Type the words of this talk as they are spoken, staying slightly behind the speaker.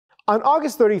On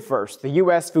August 31st, the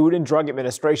U.S. Food and Drug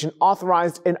Administration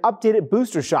authorized an updated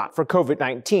booster shot for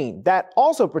COVID-19 that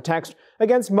also protects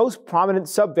against most prominent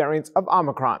subvariants of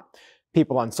Omicron.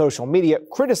 People on social media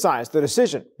criticized the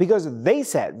decision because they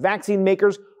said vaccine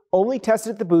makers only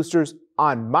tested the boosters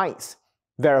on mice.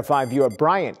 Verify viewer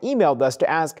Brian emailed us to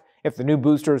ask if the new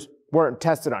boosters weren't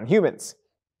tested on humans.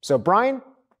 So Brian,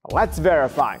 let's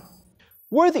verify.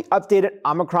 Were the updated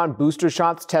Omicron booster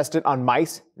shots tested on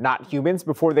mice, not humans,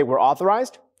 before they were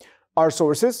authorized? Our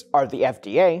sources are the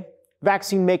FDA,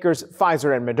 vaccine makers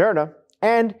Pfizer and Moderna,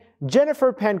 and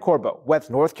Jennifer Pancorbo with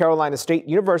North Carolina State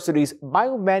University's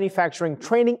Biomanufacturing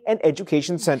Training and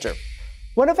Education Center.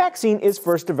 When a vaccine is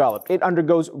first developed, it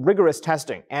undergoes rigorous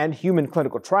testing and human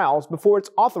clinical trials before it's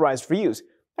authorized for use,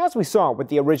 as we saw with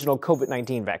the original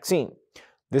COVID-19 vaccine.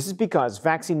 This is because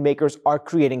vaccine makers are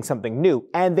creating something new,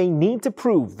 and they need to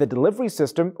prove the delivery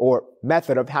system, or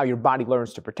method of how your body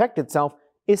learns to protect itself,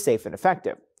 is safe and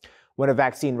effective. When a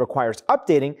vaccine requires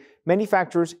updating,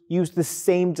 manufacturers use the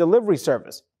same delivery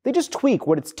service. They just tweak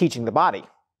what it's teaching the body.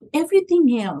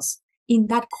 Everything else in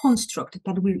that construct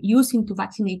that we're using to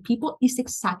vaccinate people is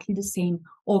exactly the same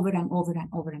over and over and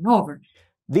over and over.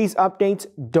 These updates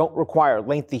don't require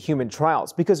lengthy human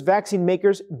trials because vaccine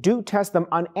makers do test them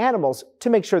on animals to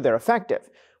make sure they're effective.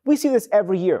 We see this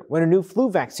every year when a new flu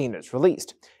vaccine is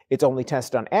released. It's only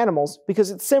tested on animals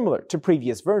because it's similar to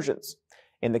previous versions.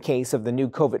 In the case of the new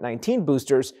COVID-19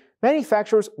 boosters,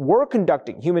 manufacturers were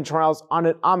conducting human trials on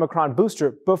an Omicron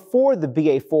booster before the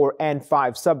BA.4 and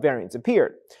 5 subvariants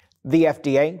appeared. The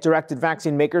FDA directed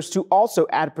vaccine makers to also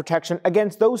add protection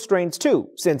against those strains too,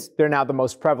 since they're now the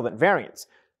most prevalent variants.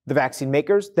 The vaccine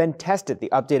makers then tested the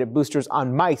updated boosters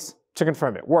on mice to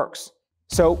confirm it works.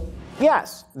 So,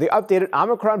 yes, the updated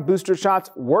Omicron booster shots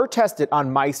were tested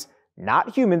on mice,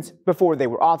 not humans, before they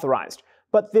were authorized.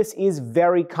 But this is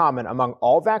very common among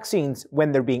all vaccines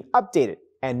when they're being updated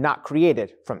and not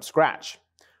created from scratch.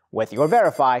 With your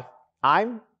Verify,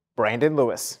 I'm Brandon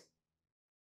Lewis.